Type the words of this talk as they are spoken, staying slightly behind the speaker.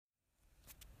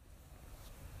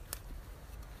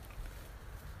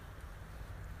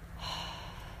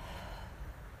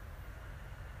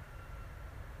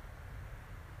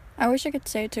I wish I could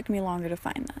say it took me longer to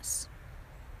find this.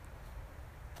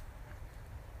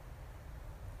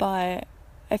 But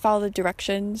I followed the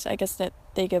directions, I guess, that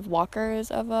they give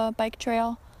walkers of a bike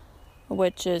trail,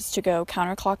 which is to go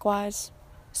counterclockwise,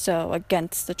 so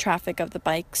against the traffic of the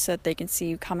bikes so that they can see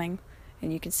you coming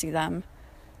and you can see them.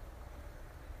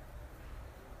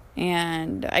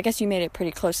 And I guess you made it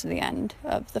pretty close to the end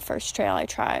of the first trail I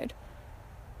tried.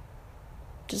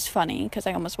 Which is funny because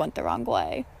I almost went the wrong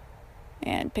way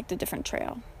and picked a different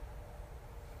trail.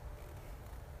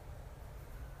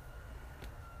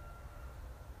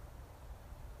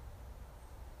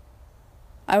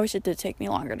 I wish it did take me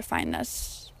longer to find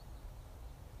this,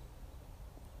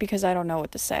 because I don't know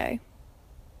what to say.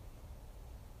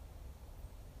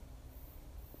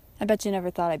 I bet you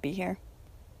never thought I'd be here.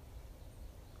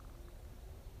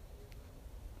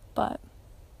 But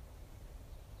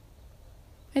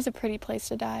it's a pretty place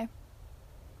to die.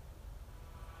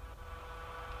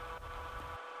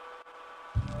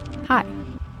 Hi,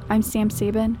 I'm Sam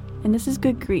Sabin, and this is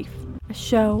Good Grief, a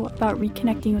show about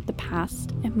reconnecting with the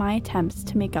past and my attempts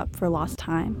to make up for lost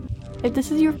time. If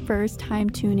this is your first time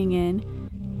tuning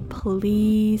in,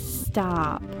 please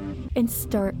stop and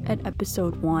start at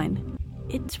episode 1.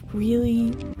 It's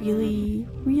really, really,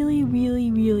 really,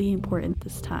 really, really important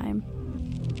this time.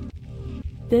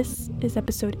 This is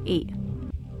episode 8,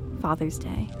 Father's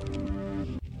Day.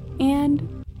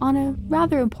 And on a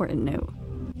rather important note,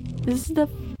 this is the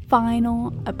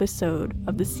final episode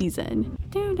of the season.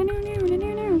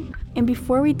 And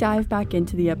before we dive back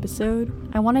into the episode,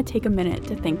 I want to take a minute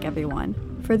to thank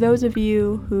everyone. For those of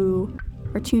you who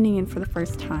are tuning in for the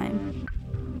first time,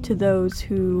 to those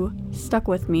who stuck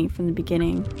with me from the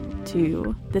beginning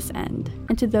to this end,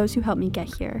 and to those who helped me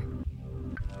get here.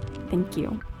 Thank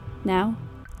you. Now,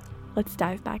 let's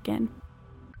dive back in.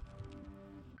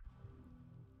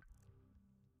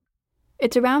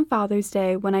 It's around Father's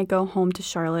Day when I go home to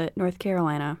Charlotte, North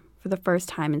Carolina, for the first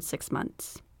time in 6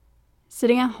 months.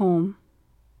 Sitting at home,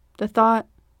 the thought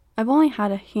I've only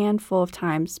had a handful of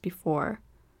times before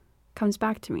comes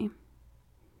back to me.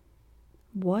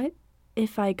 What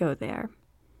if I go there?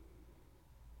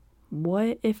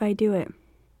 What if I do it?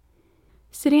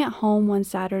 Sitting at home one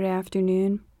Saturday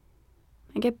afternoon,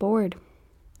 I get bored,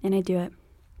 and I do it.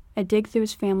 I dig through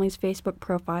his family's Facebook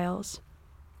profiles,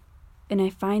 and I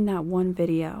find that one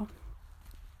video.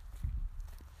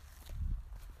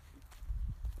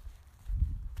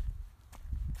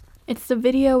 It's the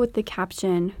video with the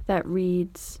caption that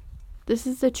reads, "This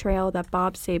is the trail that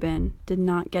Bob Sabin did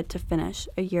not get to finish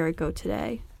a year ago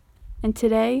today. And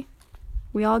today,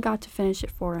 we all got to finish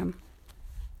it for him."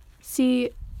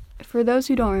 See, for those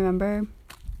who don't remember,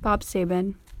 Bob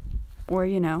Sabin, or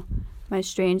my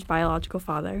strange biological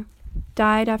father,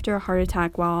 died after a heart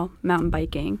attack while mountain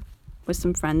biking with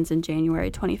some friends in January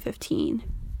 2015.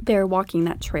 They were walking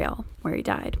that trail where he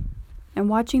died. And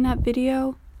watching that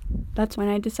video, that's when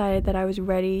I decided that I was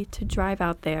ready to drive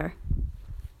out there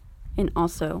and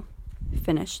also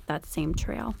finish that same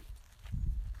trail.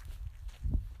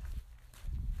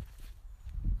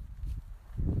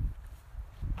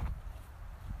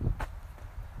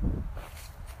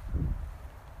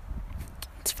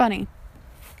 It's funny.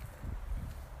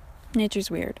 Nature's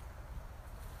weird.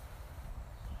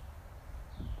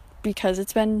 Because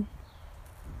it's been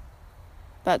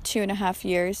about 2.5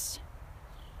 years,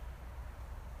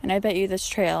 and I bet you this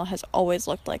trail has always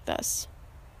looked like this.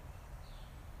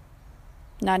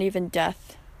 Not even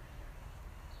death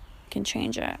can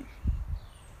change it.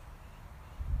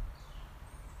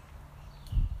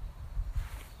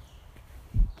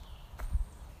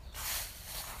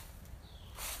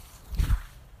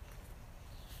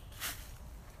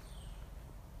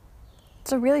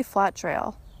 It's a really flat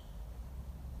trail.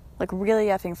 Like, really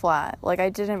effing flat. Like,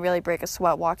 I didn't really break a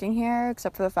sweat walking here,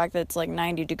 except for the fact that it's like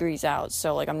 90 degrees out,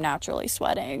 so like I'm naturally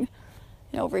sweating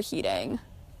and overheating.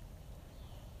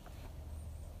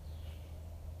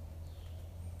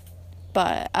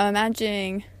 But I'm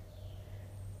imagining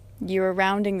you were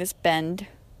rounding this bend,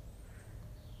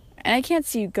 and I can't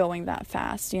see you going that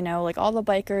fast, like all the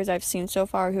bikers I've seen so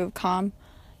far who have come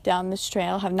down this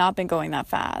trail have not been going that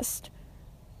fast.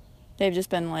 They've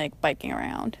just been like biking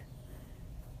around.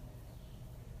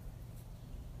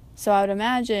 So I would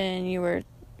imagine you were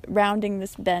rounding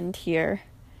this bend here.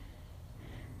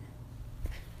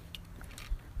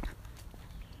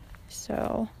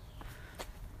 So,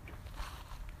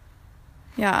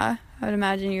 yeah, I would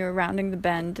imagine you were rounding the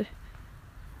bend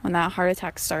when that heart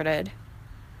attack started.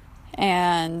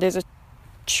 And there's a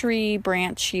tree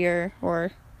branch here,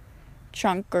 or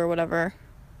trunk or whatever.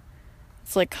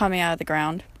 It's like coming out of the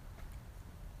ground.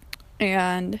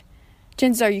 And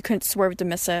chances are you couldn't swerve to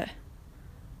miss it.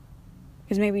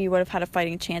 Because maybe you would have had a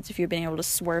fighting chance if you'd been able to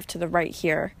swerve to the right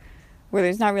here, where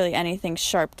there's not really anything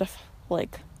sharp to,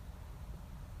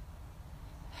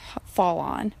 fall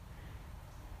on.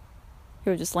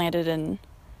 You would have just landed in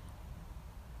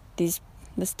this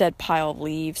dead pile of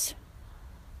leaves.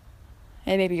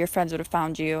 And maybe your friends would have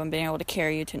found you and been able to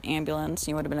carry you to an ambulance and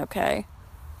you would have been okay.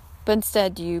 But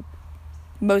instead, you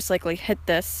most likely hit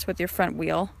this with your front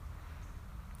wheel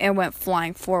and went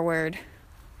flying forward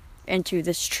into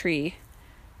this tree,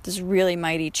 this really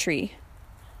mighty tree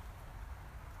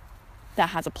that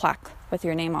has a plaque with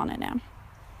your name on it now.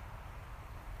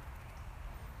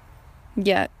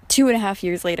 Yet, 2.5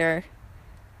 years later,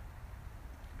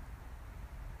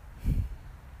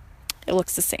 it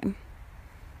looks the same.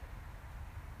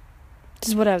 This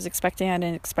is what I was expecting. I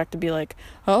didn't expect to be like,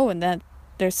 oh, and then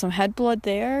there's some head blood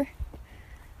there,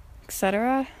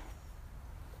 etc.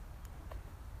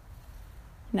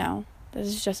 No, this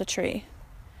is just a tree.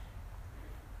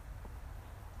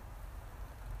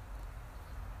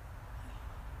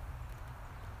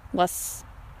 It's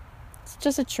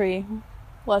just a tree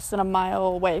less than a mile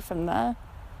away from the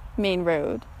main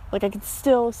road. I can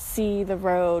still see the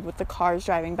road with the cars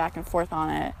driving back and forth on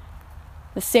it.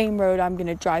 The same road I'm going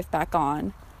to drive back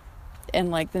on in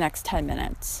the next 10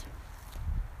 minutes.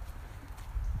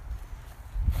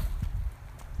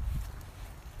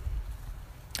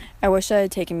 I wish it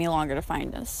had taken me longer to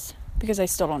find this, because I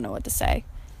still don't know what to say.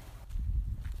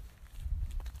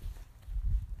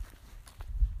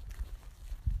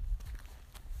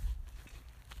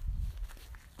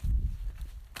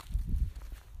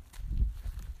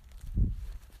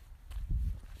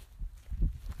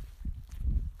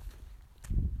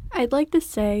 I'd like to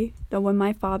say that when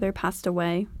my father passed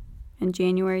away in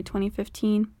January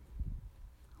 2015,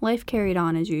 life carried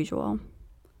on as usual.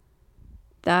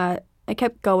 That I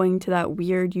kept going to that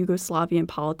weird Yugoslavian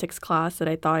politics class that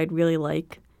I thought I'd really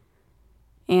like,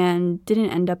 and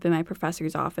didn't end up in my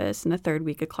professor's office in the third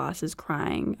week of classes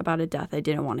crying about a death I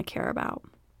didn't want to care about.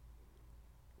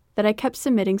 That I kept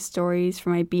submitting stories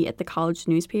for my beat at the college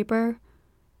newspaper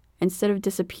instead of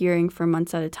disappearing for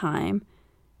months at a time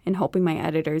and hoping my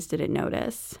editors didn't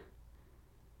notice.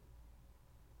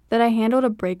 That I handled a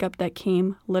breakup that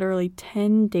came literally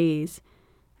 10 days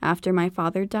after my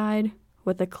father died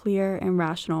with a clear and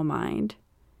rational mind.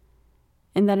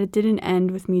 And that it didn't end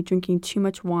with me drinking too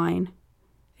much wine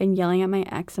and yelling at my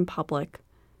ex in public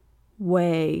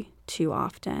way too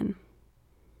often.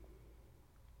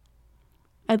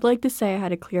 I'd like to say I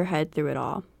had a clear head through it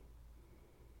all.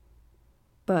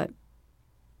 But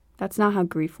that's not how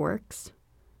grief works.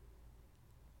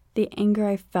 The anger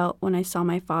I felt when I saw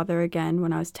my father again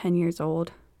when I was 10 years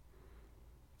old.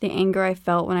 The anger I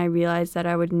felt when I realized that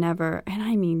I would never, and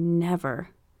I mean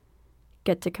never,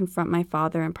 get to confront my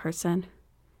father in person.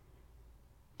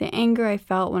 The anger I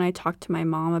felt when I talked to my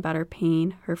mom about her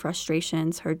pain, her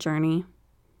frustrations, her journey.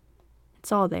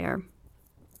 It's all there,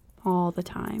 all the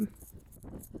time.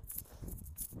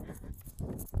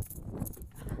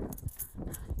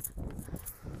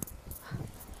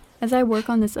 As I work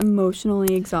on this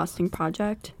emotionally exhausting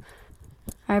project,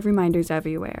 I have reminders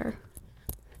everywhere.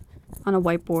 On a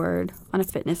whiteboard, on a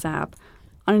fitness app,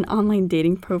 on an online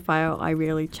dating profile I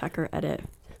rarely check or edit.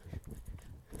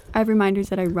 I have reminders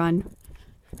that I run,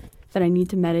 that I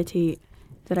need to meditate,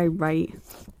 that I write,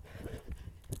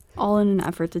 all in an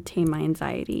effort to tame my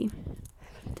anxiety,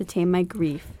 to tame my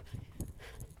grief,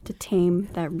 to tame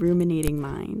that ruminating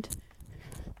mind.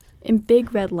 In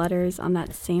big red letters on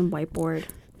that same whiteboard,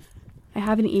 I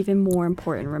have an even more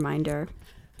important reminder.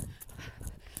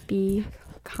 Be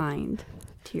kind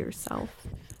to yourself.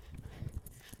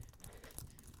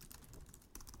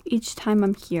 Each time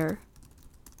I'm here,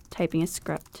 typing a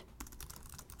script,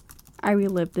 I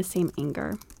relive the same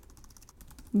anger.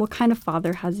 What kind of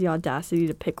father has the audacity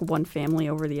to pick one family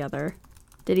over the other?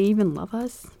 Did he even love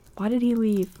us? Why did he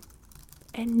leave?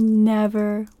 And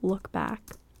never look back.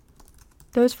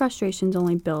 Those frustrations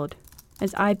only build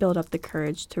as I build up the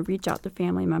courage to reach out to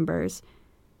family members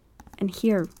and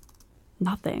hear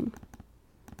nothing.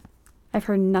 I've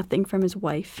heard nothing from his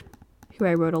wife, who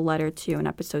I wrote a letter to in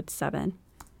episode 7.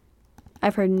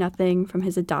 I've heard nothing from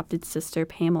his adopted sister,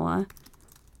 Pamela,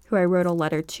 who I wrote a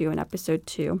letter to in episode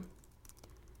 2.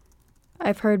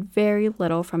 I've heard very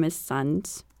little from his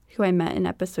sons, who I met in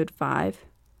episode 5.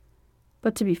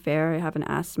 But to be fair, I haven't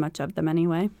asked much of them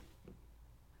anyway.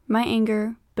 My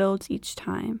anger builds each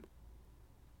time.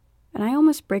 And I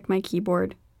almost break my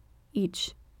keyboard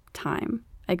each time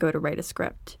I go to write a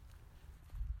script.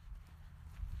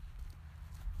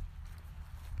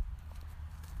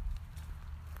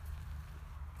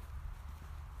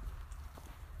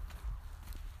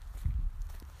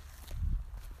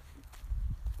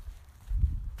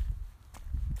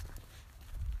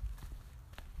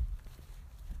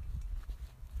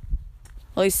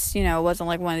 At least, it wasn't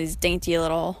like one of these dainty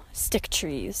little stick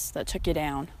trees that took you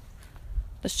down.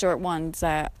 The short ones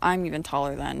that I'm even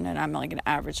taller than, and I'm like an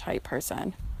average height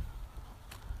person.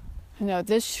 No,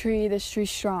 this tree's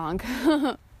strong.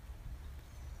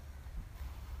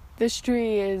 This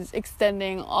tree is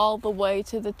extending all the way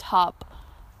to the top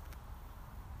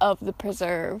of the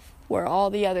preserve, where all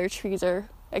the other trees are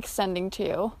extending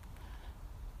to.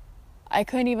 I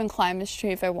couldn't even climb this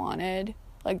tree if I wanted.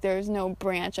 Like, there's no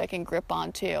branch I can grip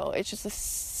onto. It's just a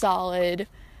solid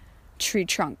tree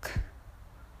trunk.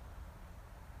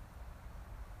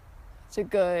 It's a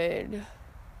good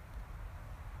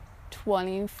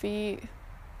 20 feet.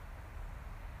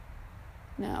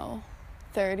 No,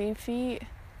 30 feet.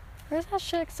 Where does that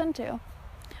shit extend to?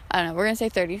 I don't know. We're going to say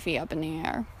 30 feet up in the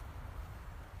air.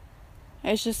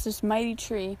 It's just this mighty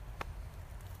tree.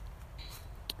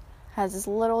 Has this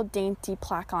little dainty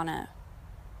plaque on it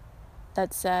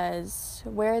that says,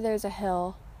 "Where there's a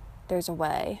hill, there's a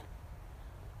way."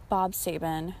 Bob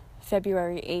Sabin,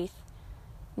 February 8th,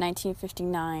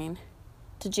 1959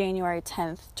 to January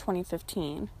 10th,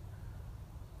 2015.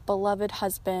 Beloved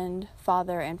husband,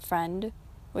 father, and friend,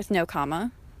 with no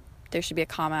comma. There should be a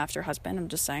comma after husband, I'm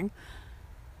just saying.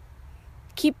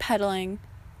 Keep pedaling,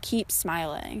 keep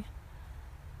smiling.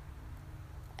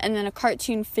 And then a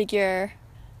cartoon figure,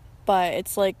 but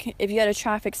it's like if you had a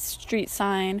traffic street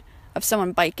sign of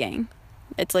someone biking,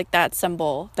 it's like that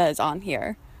symbol that is on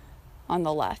here on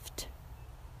the left.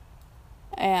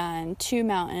 And 2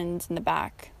 mountains in the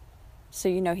back, so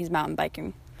he's mountain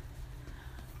biking.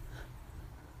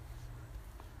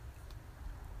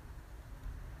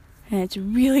 And it's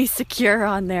really secure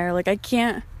on there. Like, I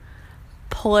can't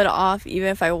pull it off even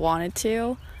if I wanted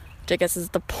to, which I guess is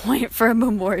the point for a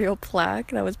memorial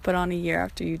plaque that was put on a year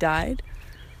after you died.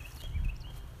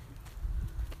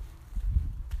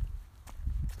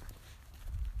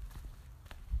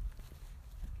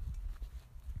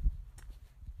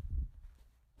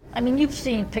 I mean, you've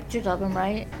seen pictures of him,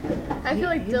 right? I feel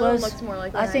like Dylan looks more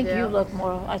like him. I think you look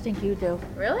more. I think you do.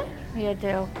 Really? Yeah, I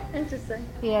do. Interesting.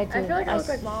 Yeah, I do. I feel like I look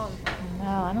like Mom. No,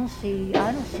 I don't see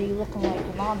you looking like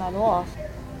your mom at all.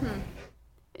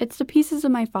 It's the pieces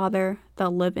of my father that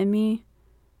live in me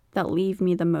that leave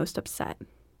me the most upset.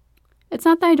 It's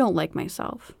not that I don't like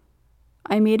myself.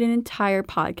 I made an entire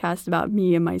podcast about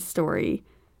me and my story.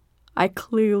 I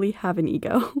clearly have an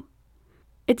ego.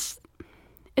 It's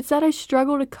that I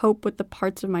struggle to cope with the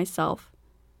parts of myself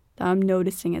that I'm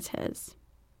noticing as his.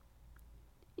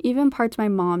 Even parts my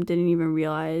mom didn't even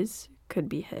realize could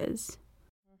be his.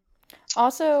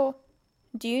 Also,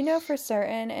 do you know for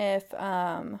certain if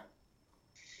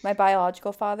my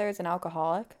biological father is an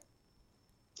alcoholic?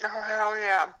 Oh, hell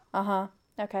yeah. Uh-huh.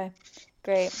 Okay.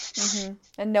 Great. Mm-hmm.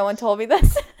 And no one told me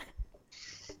this?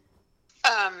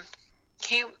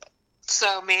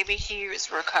 So maybe he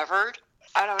was recovered.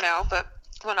 I don't know, but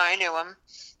when I knew him,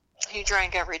 he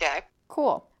drank every day.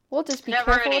 Cool. We'll just be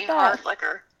Never careful any with that. hard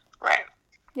liquor. Right.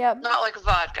 Yep. Not like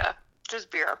vodka,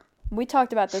 just beer. We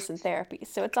talked about this in therapy,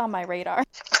 so it's on my radar.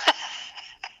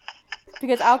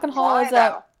 Because alcohol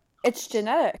it's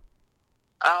genetic.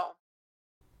 Oh.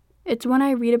 It's when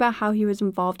I read about how he was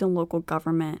involved in local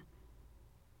government,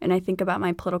 and I think about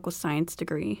my political science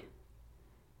degree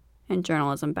and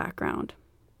journalism background.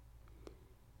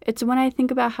 It's when I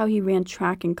think about how he ran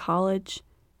track in college,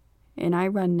 and I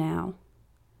run now.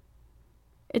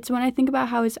 It's when I think about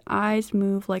how his eyes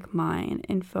move like mine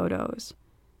in photos,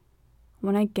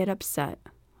 when I get upset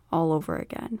all over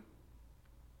again.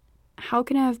 How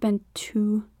can it have been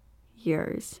 2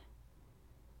 years,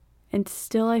 and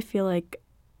still I feel like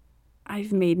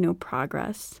I've made no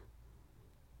progress?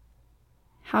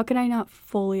 How can I not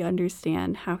fully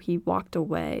understand how he walked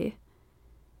away?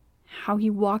 How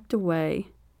he walked away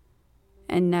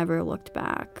and never looked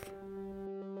back?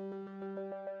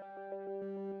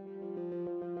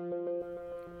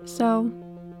 So,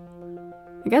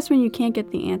 I guess when you can't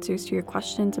get the answers to your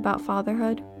questions about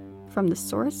fatherhood from the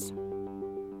source,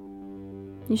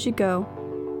 you should go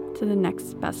to the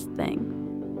next best thing,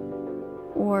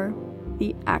 or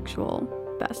the actual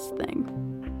best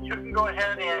thing. You can go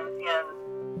ahead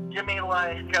and give me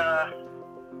like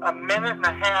a minute and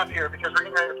a half here because we're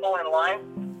getting ready to pull in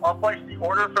line. I'll place the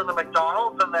order for the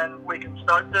McDonald's and then we can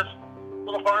start this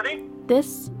little party.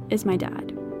 This is my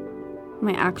dad,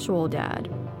 my actual dad,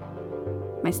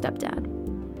 my stepdad.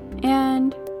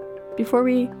 And before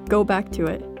we go back to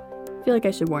it, I feel like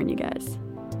I should warn you guys.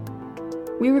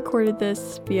 We recorded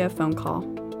this via phone call.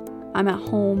 I'm at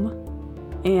home,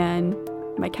 and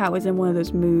my cat was in one of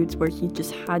those moods where he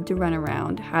just had to run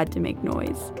around, had to make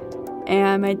noise.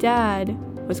 And my dad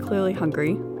was clearly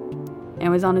hungry and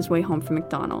was on his way home from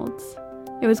McDonald's.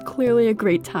 It was clearly a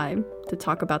great time to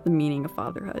talk about the meaning of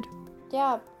fatherhood.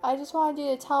 Yeah, I just wanted you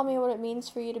to tell me what it means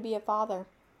for you to be a father.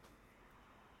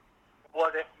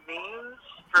 What it means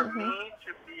for me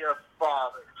to be a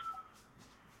father.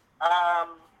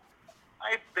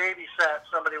 I babysat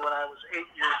somebody when I was 8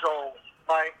 years old.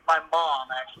 My mom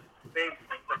actually babysat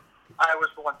me, but I was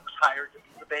the one who was hired to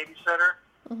be the babysitter.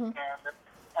 And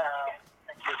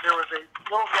there was a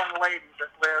little young lady that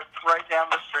lived right down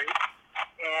the street,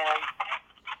 and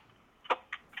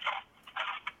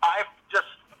I just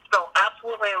fell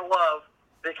absolutely in love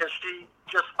because she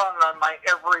just hung on my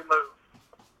every move.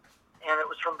 And it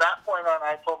was from that point on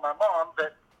I told my mom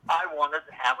that I wanted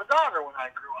to have a daughter when I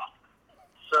grew up.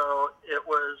 So it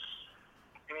was,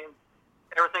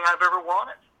 everything I've ever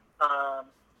wanted.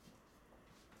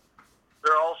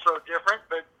 They're all so different,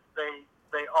 but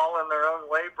they all in their own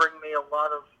way bring me a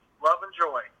lot of love and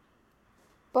joy.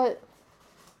 But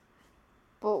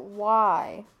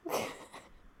why?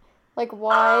 Like,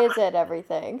 why is it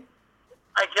everything?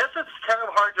 I guess it's kind of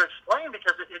hard to explain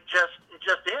because it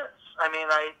just is.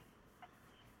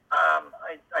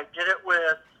 I did it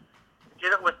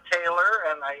with Taylor,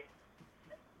 and I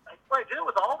did it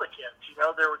with all the kids.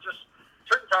 There were just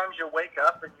certain times you wake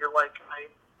up and you're like,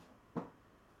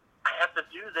 I have to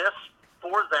do this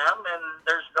for them, and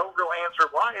there's no real answer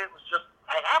why. It was just,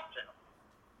 I have to.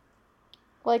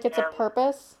 Like it's a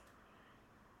purpose?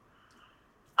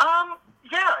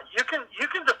 Yeah, you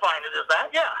can define it as that,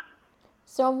 yeah.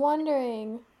 So I'm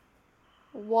wondering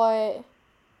what,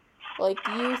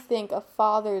 you think a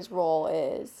father's role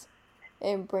is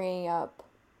in bringing up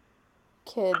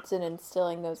kids and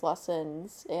instilling those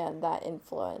lessons and that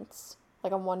influence.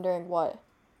 I'm wondering what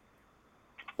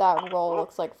that role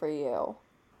looks like for you.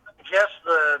 I guess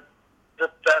the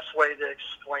best way to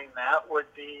explain that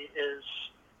would be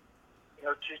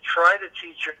to try to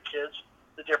teach your kids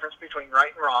the difference between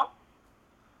right and wrong.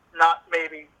 Not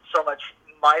maybe so much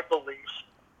my beliefs,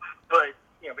 but,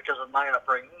 because of my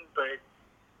upbringing, but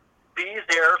be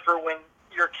there for when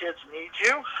your kids need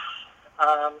you,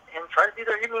 and try to be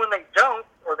there even when they don't,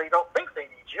 or they don't think they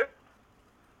need you.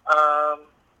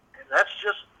 And that's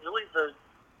just really the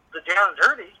down and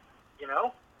dirty,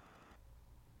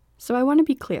 So I want to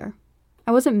be clear.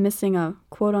 I wasn't missing a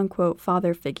quote-unquote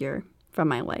father figure from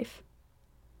my life.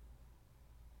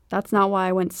 That's not why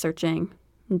I went searching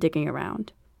and digging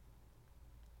around.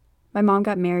 My mom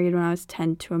got married when I was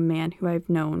 10 to a man who I've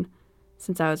known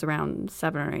since I was around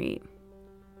 7 or 8.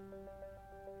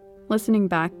 Listening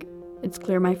back, it's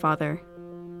clear my father,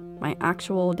 my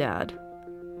actual dad,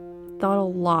 thought a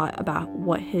lot about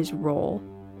what his role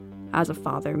as a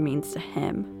father means to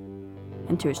him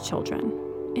and to his children.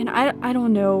 And I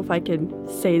don't know if I could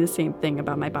say the same thing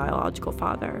about my biological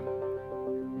father,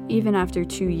 even after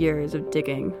 2 years of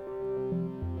digging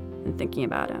and thinking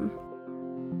about him.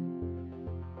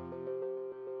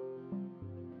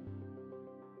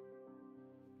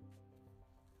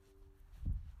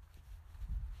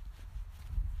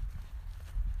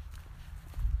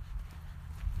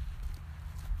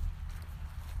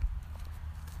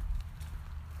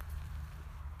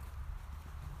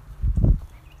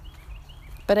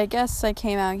 But I guess I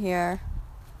came out here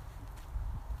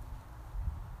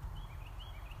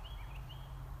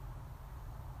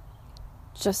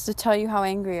just to tell you how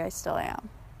angry I still am.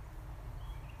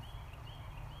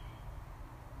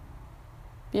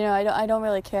 I don't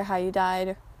really care how you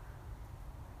died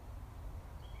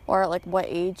or what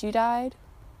age you died.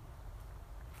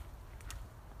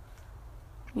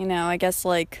 I guess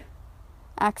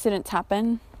accidents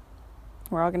happen.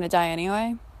 We're all gonna die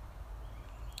anyway.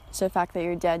 So the fact that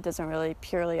you're dead doesn't really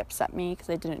purely upset me because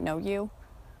I didn't know you.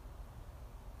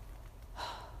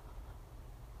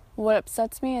 What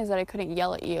upsets me is that I couldn't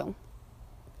yell at you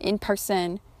in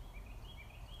person,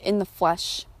 in the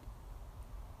flesh,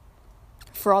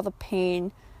 for all the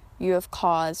pain you have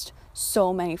caused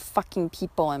so many fucking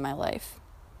people in my life.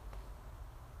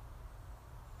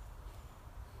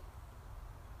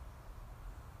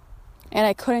 And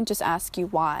I couldn't just ask you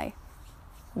why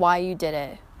you did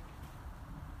it,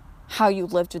 how you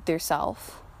lived with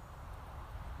yourself.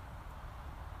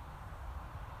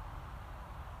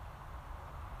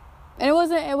 And it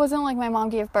wasn't like my mom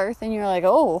gave birth and you're like,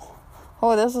 oh,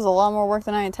 this is a lot more work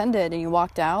than I intended, and you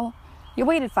walked out. You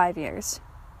waited 5 years.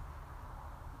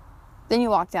 Then you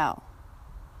walked out.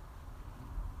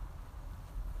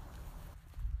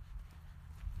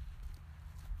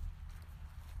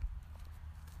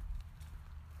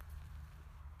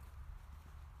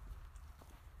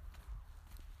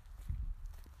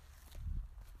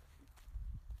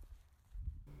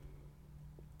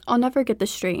 I'll never get the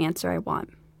straight answer I want.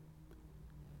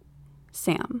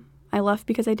 Sam, I left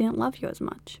because I didn't love you as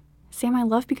much. Sam, I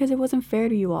left because it wasn't fair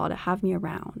to you all to have me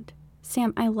around.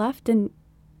 Sam, I left and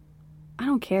I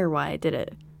don't care why I did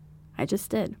it. I just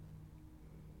did.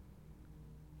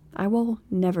 I will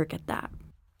never get that.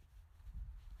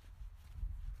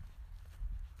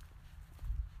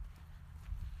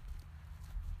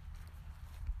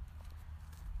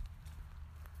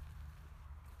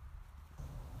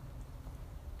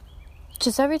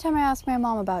 Just every time I ask my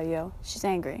mom about you, she's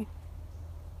angry.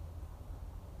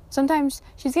 Sometimes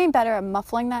she's getting better at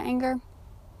muffling that anger.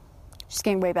 She's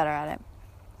getting way better at it.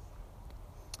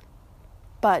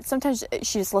 But sometimes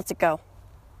she just lets it go.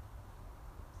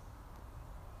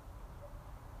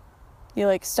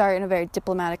 You start in a very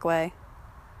diplomatic way.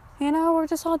 We're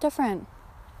just all different.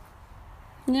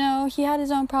 He had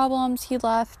his own problems. He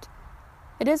left.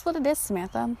 It is what it is,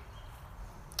 Samantha.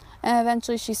 And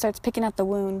eventually she starts picking at the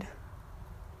wound.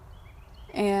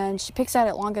 And she picks at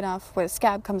it long enough where the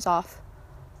scab comes off.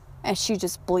 And she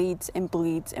just bleeds and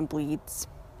bleeds and bleeds.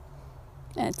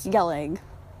 And it's yelling.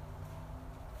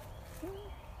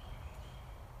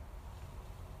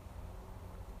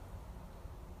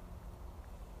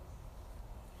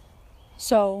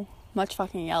 So much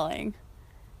fucking yelling.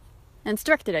 And it's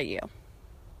directed at you.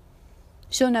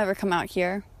 She'll never come out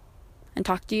here and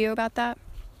talk to you about that.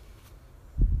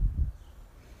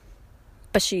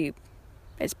 But she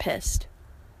is pissed.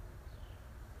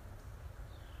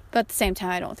 But at the same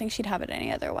time, I don't think she'd have it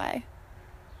any other way.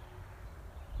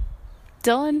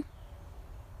 Dylan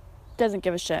doesn't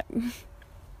give a shit.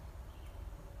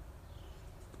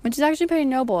 Which is actually pretty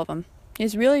noble of him. He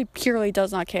really purely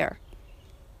does not care.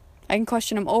 I can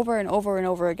question him over and over and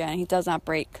over again. He does not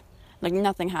break.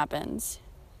 Nothing happens.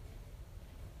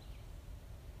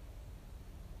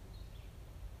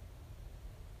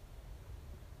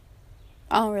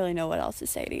 I don't really know what else to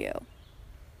say to you.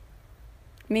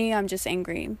 Me, I'm just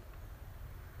angry. I'm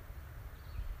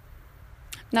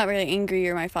not really angry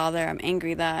you're my father. I'm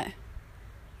angry that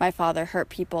my father hurt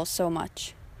people so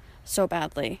much, so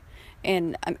badly.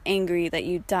 And I'm angry that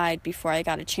you died before I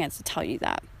got a chance to tell you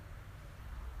that.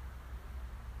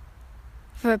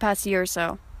 For the past year or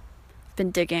so, I've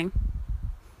been digging.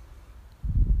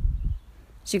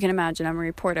 As you can imagine, I'm a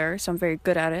reporter, so I'm very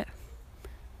good at it.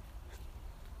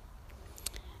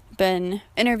 Been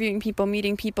interviewing people,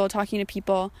 meeting people, talking to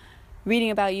people,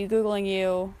 reading about you, Googling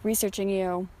you, researching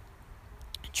you,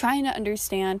 trying to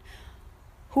understand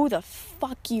who the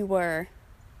fuck you were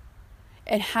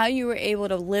and how you were able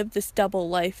to live this double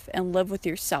life and live with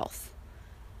yourself.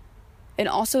 And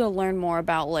also to learn more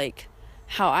about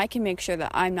how I can make sure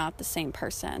that I'm not the same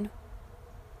person.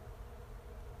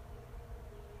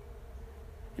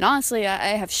 And honestly, I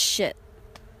have shit.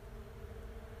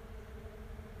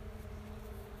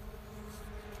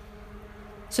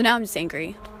 So now I'm just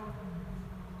angry.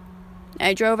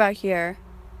 I drove out here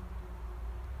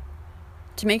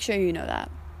to make sure you know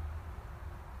that.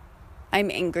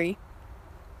 I'm angry.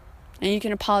 And you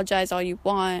can apologize all you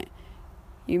want.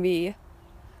 You can be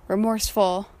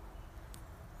remorseful.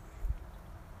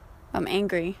 I'm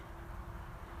angry.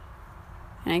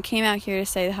 And I came out here to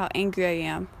say how angry I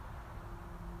am.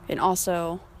 And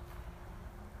also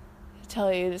to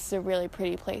tell you this is a really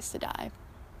pretty place to die.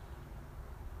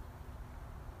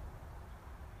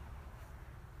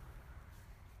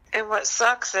 And what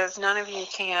sucks is none of you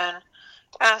can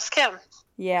ask him.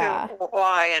 Yeah.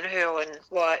 Why and who and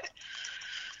what.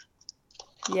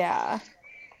 Yeah.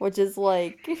 Which is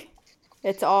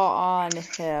it's all on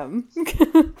him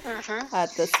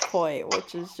at this point,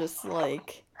 which is just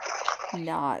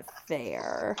not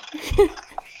fair.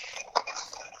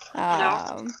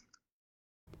 No.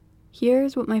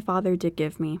 Here's what my father did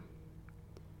give me.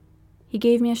 He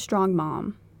gave me a strong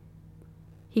mom.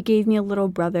 He gave me a little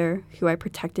brother who I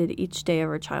protected each day of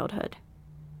our childhood.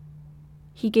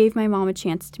 He gave my mom a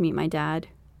chance to meet my dad,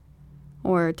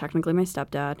 or technically my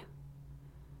stepdad.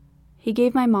 He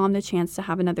gave my mom the chance to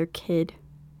have another kid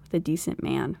with a decent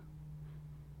man.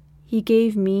 He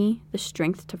gave me the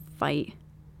strength to fight.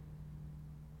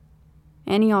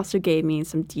 And he also gave me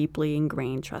some deeply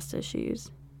ingrained trust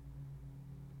issues.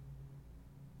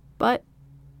 But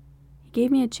he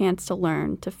gave me a chance to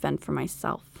learn to fend for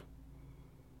myself.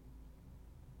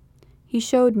 He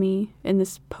showed me, in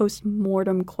this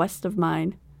post-mortem quest of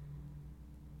mine,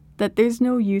 that there's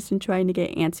no use in trying to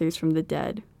get answers from the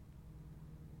dead.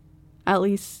 At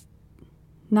least,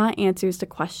 not answers to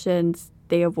questions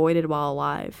they avoided while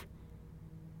alive.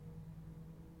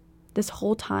 This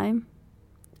whole time,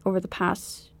 over the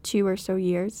past 2 or so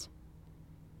years,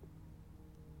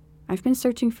 I've been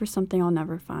searching for something I'll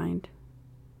never find.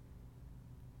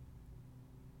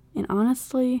 And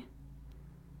honestly,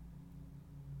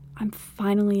 I'm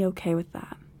finally okay with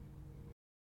that.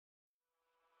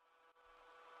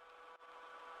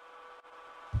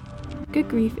 Good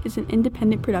Grief is an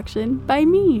independent production by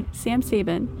me, Sam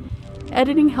Sabin.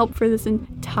 Editing help for this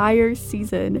entire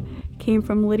season came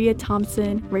from Lydia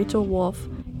Thompson, Rachel Wolf,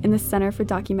 and the Center for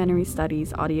Documentary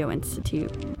Studies Audio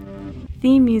Institute.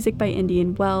 Theme music by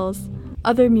Indian Wells.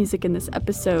 Other music in this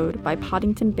episode by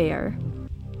Poddington Bear.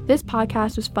 This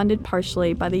podcast was funded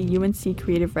partially by the UNC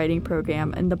Creative Writing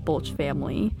Program and the Bulch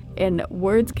family, and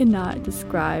words cannot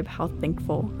describe how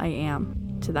thankful I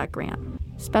am to that grant.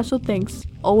 Special thanks,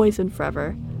 always and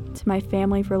forever, to my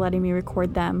family for letting me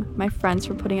record them, my friends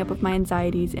for putting up with my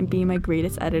anxieties and being my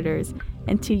greatest editors,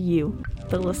 and to you,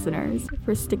 the listeners,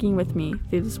 for sticking with me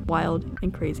through this wild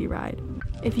and crazy ride.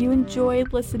 If you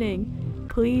enjoyed listening,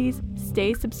 please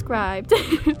stay subscribed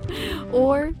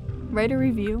or write a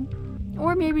review,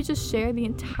 or maybe just share the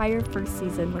entire first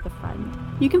season with a friend.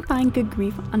 You can find Good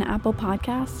Grief on Apple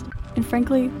Podcasts, and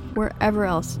frankly, wherever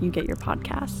else you get your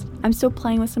podcasts. I'm still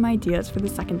playing with some ideas for the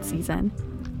second season,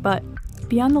 but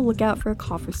be on the lookout for a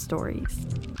call for stories.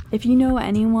 If you know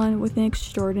anyone with an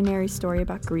extraordinary story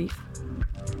about grief,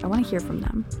 I want to hear from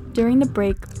them. During the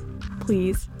break,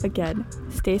 please, again,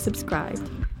 stay subscribed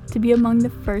to be among the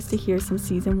first to hear some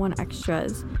Season 1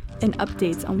 extras and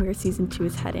updates on where Season 2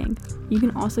 is heading. You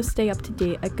can also stay up to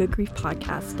date at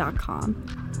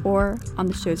goodgriefpodcast.com or on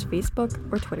the show's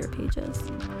Facebook or Twitter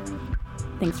pages.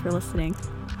 Thanks for listening.